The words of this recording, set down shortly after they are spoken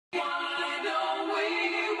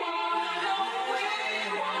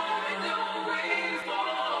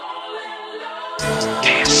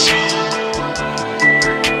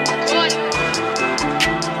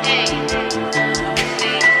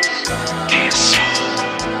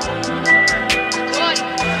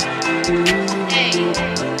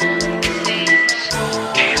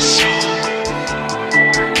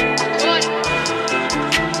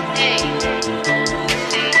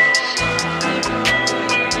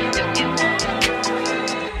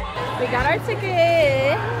We got our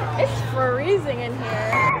ticket. It's freezing in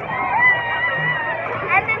here.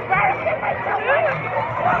 I'm embarrassing myself.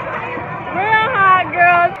 Real hot,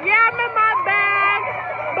 girls. Yeah, I'm in my bag,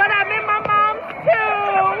 but I'm in my mom's too.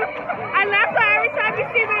 I left her every time you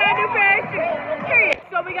see me in a new pair of shoes. Period.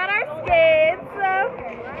 So we got our skates,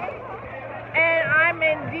 and I'm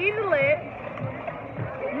indeed lit.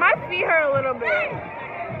 My feet hurt a little bit,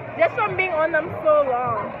 just from being on them so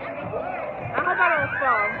long. I hope I don't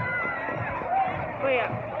fall. But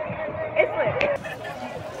yeah, it's lit.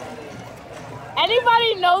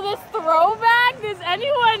 Anybody know this throwback? Does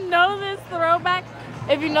anyone know this throwback?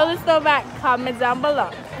 If you know this throwback, comment down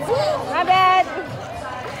below. My bad.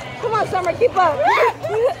 Come on, Summer, keep up.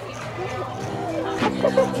 5,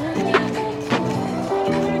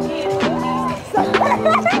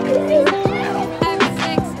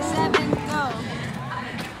 6, 7, go.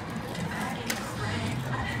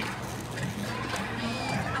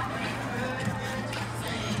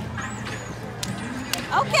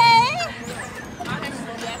 Okay.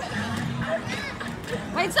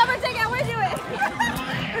 Wait, Summer, take out. Where'd you it?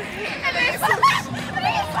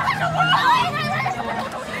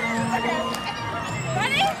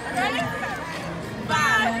 Ready? Ready?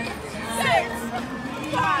 5, 6,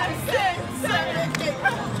 5, 6, 7, 8.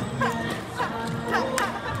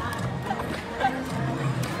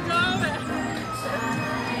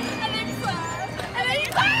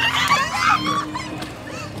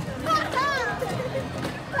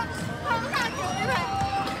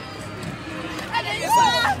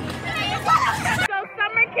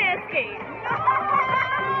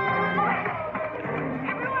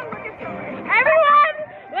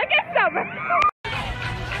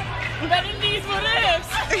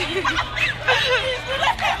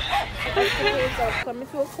 Coming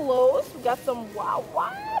to a close. We got some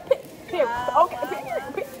Wawa. Okay.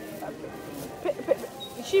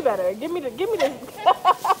 She better give me the. Give me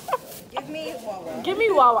Wawa. Give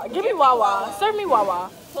me Wawa. Give me Wawa. Serve me Wawa.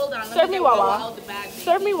 Hold on. Serve me Wawa.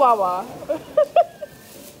 Serve me Wawa.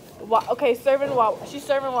 Okay, serving Wawa. She's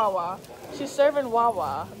serving Wawa. She's serving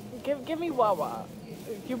Wawa. Give me Wawa.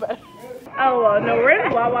 You better. Oh well, no, we're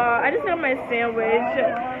in Wawa. I just got my sandwich.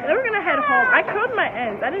 And then we're gonna head home. I curled my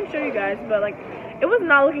ends. I didn't show you guys, but like, it was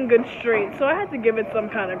not looking good straight, so I had to give it some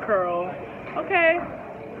kind of curl. Okay.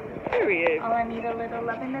 Period. Oh, I need a little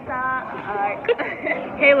love in the dark. Alright.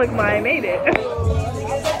 Hey, look, Ma, I made it.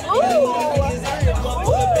 Ooh.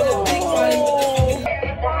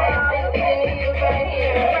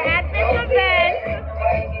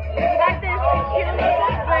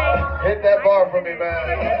 Hit that bar for me, man.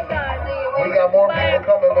 We got more people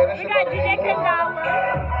coming, man. We got DJ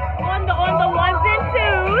on the ones and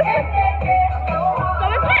twos. So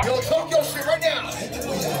it's lit. Yo, talk your shit right now.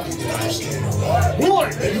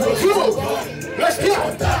 1, 2, let's go.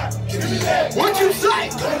 What you say?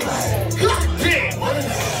 God damn.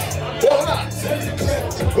 Hold on.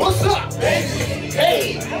 What's up, baby?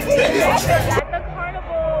 Hey, baby. At the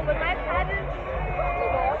carnival with my pageant.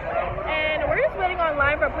 And we're just waiting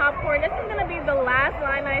online for popcorn. This is going to be the last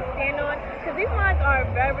line I stand on, because these lines are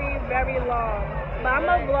very, very long. But I'm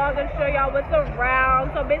going to vlog and show y'all what's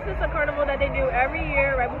around. So basically it's a carnival that they do every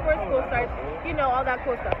year right before school starts. You know, all that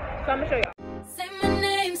cool stuff. So I'm going to show y'all. Say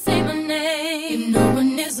my name. If no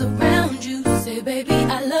one is around you, say baby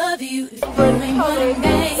I love you. If you ain't one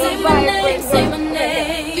game, say my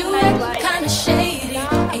name. You act kinda shady,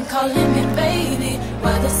 ain't calling me baby.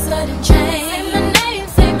 Why the sudden change?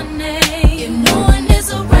 Say my name. If no one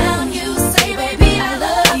is around you, say baby I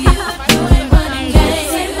love you. If you ain't running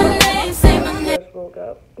game, say my name. I just woke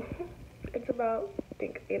up. It's about, I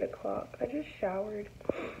think, 8 o'clock. I just showered.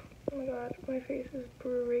 Oh my god, my face is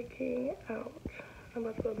breaking out. I'm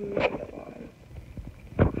about to put makeup on.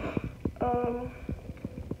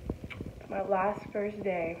 It's my first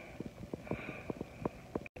day.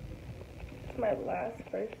 It's my last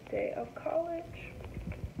first day of college.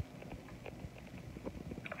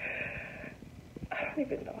 I don't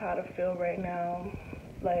even know how to feel right now.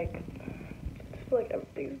 Like, I just feel like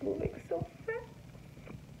everything's moving so fast.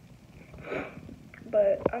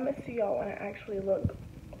 But I'm gonna see y'all when I actually look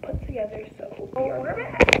put together. So we're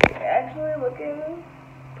back. Actually looking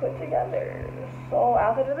put together. So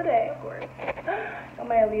outfit of the day, of course. Got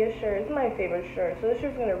my Aaliyah shirt. It's my favorite shirt. So this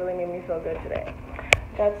shirt's gonna really make me feel good today.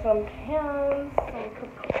 Got some pants, let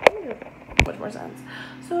me just much more sense.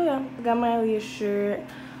 So yeah, got my Aaliyah shirt.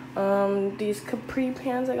 These capri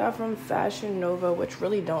pants I got from Fashion Nova, which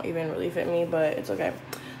really don't even really fit me, but it's okay.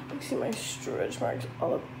 You can see my stretch marks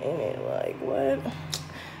all up in it, like what?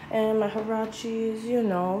 And my Hirachis, you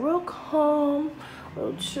know, real calm,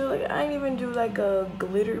 real chill. Like I didn't even do like a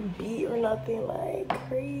glitter beat or nothing like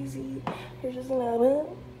crazy. It's just okay,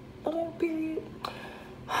 period.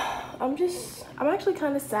 I'm actually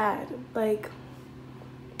kind of sad. Like,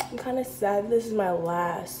 I'm kind of sad this is my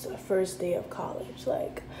first day of college.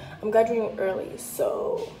 Like, I'm graduating early,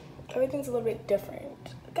 so everything's a little bit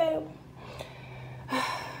different, okay?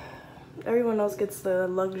 Everyone else gets the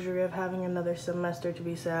luxury of having another semester to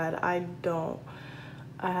be sad. I don't.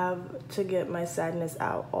 I have to get my sadness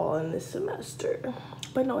out all in this semester.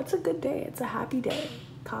 But no, it's a good day. It's a happy day.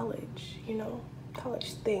 College, you know,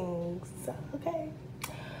 college things, okay?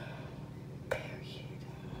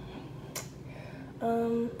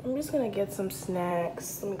 I'm just gonna get some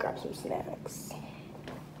snacks. Let me grab some snacks.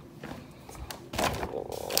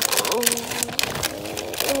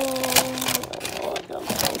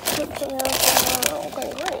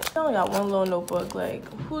 Okay, great. I only got one little notebook. Like,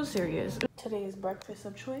 who's serious? Today's breakfast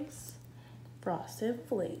of choice: Frosted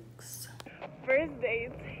Flakes. First day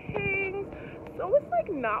things. So it's like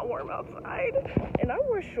not warm outside, and I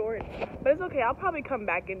wore shorts, but it's okay. I'll probably come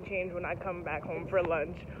back and change when I come back home for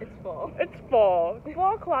lunch. It's fall. It's fall.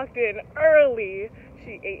 Fall clocked in early.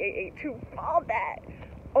 She 8882 all that.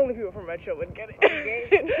 Only people from Metro would get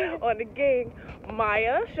it. On the gang.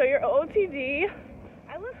 Maya, show your OOTD.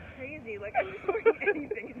 I look crazy. Like I'm just wearing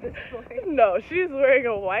anything at this point. No, she's wearing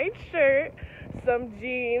a white shirt, some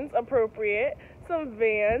jeans, appropriate, some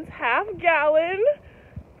Vans, half gallon.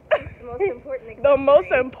 The most important accessory. The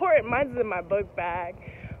most important. Mine's in my book bag.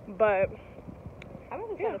 But I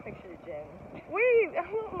wasn't trying to picture the gym. wait, I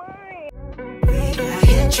don't mind.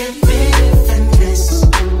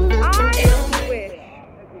 I wish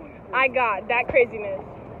I got that craziness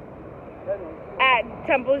at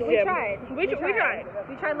Temple's We gym. tried. We tried.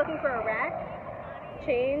 We tried looking for a rack.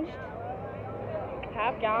 Changed.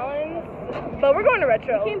 Half gallons. But we're going to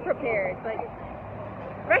Retro. We came prepared, but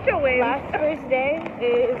Retro wins. Last first day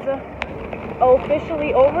is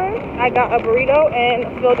officially over. I got a burrito and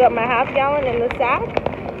filled up my half gallon in the sack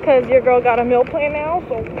because your girl got a meal plan now.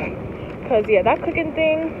 So, because yeah, that cooking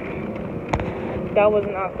thing, that was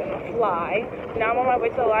not gonna fly. Now I'm on my way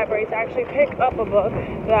to the library to actually pick up a book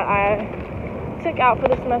that I took out for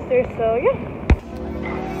the semester. So yeah.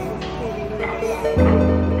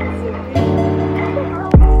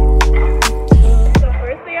 The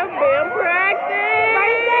first day of band practice.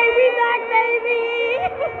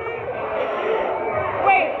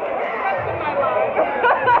 Wait, what's in my life?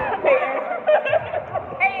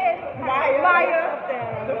 Maya.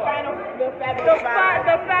 The fabulous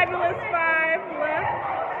five left.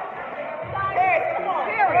 Come on.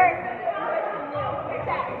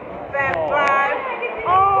 Fab five.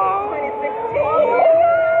 Oh. 2016.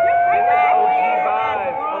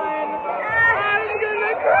 I'm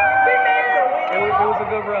gonna cry. It was a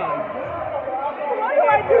good run. Why do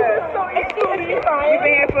I do this so easily? we've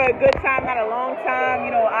been here for a good time, not a long time.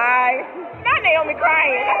 You know, not Naomi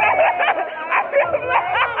crying. I feel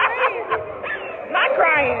not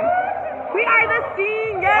crying. We are the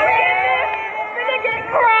seniors. Gonna get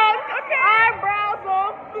crossed. Okay. Eyebrows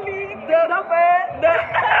on fleek.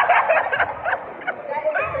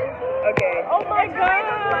 Okay. Oh my God.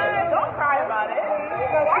 Don't cry about it.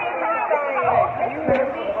 Why are you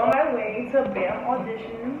crying? On my way to BAM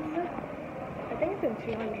auditions. I think it's in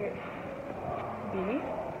 200 B.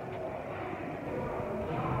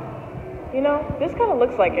 You know, this kind of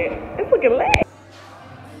looks like it. It's looking lit.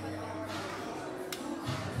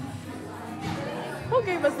 Who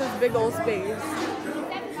gave us this big old space?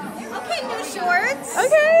 Okay, new shorts.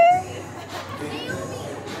 Okay.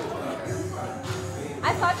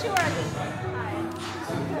 I thought you were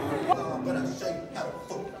But I'll show you how the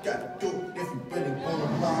fuck you gotta do it if you really wanna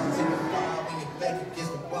rise in the fire when your back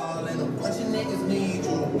against the wall and a bunch of niggas need you to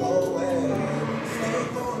go away.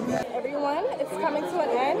 Everyone, it's coming to an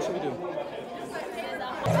end. What should we do?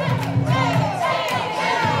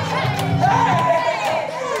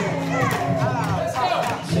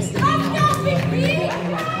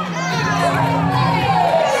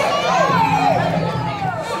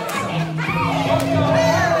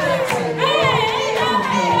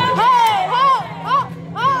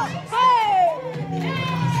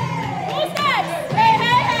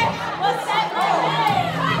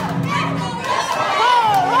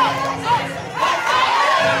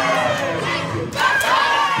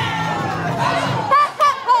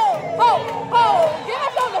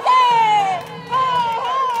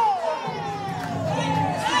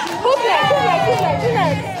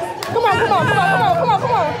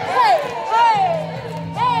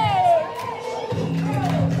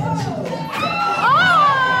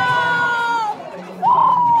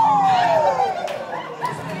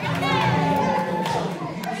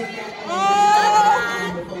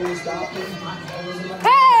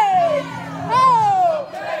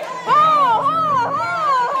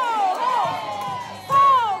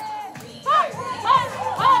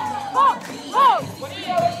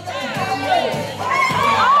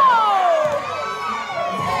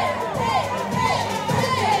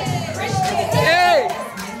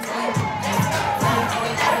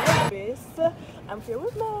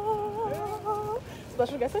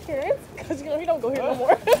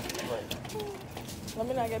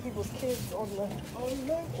 get people's kids on the. Oh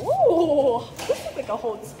no! Ooh, this is like a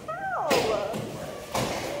hotel.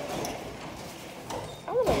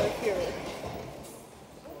 I want to live here.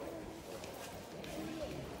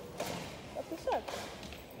 That's what's up.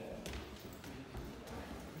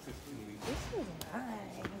 This is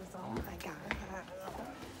nice. Oh my god.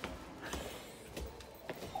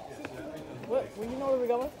 What? Well, you know where we're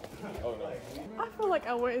going? Oh no. I feel like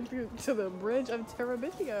I went to the bridge of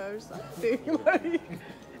Terabithia or something. Like,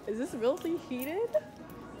 is this really heated?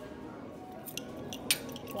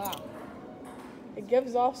 Wow. It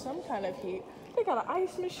gives off some kind of heat. They got an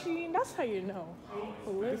ice machine. That's how you know.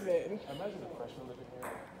 Living. Imagine a freshman living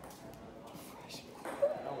here.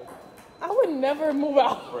 I would never move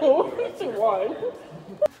out to one.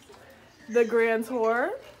 The grand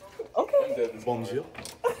tour. Okay. Bonjour.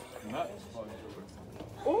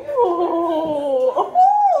 Ooh.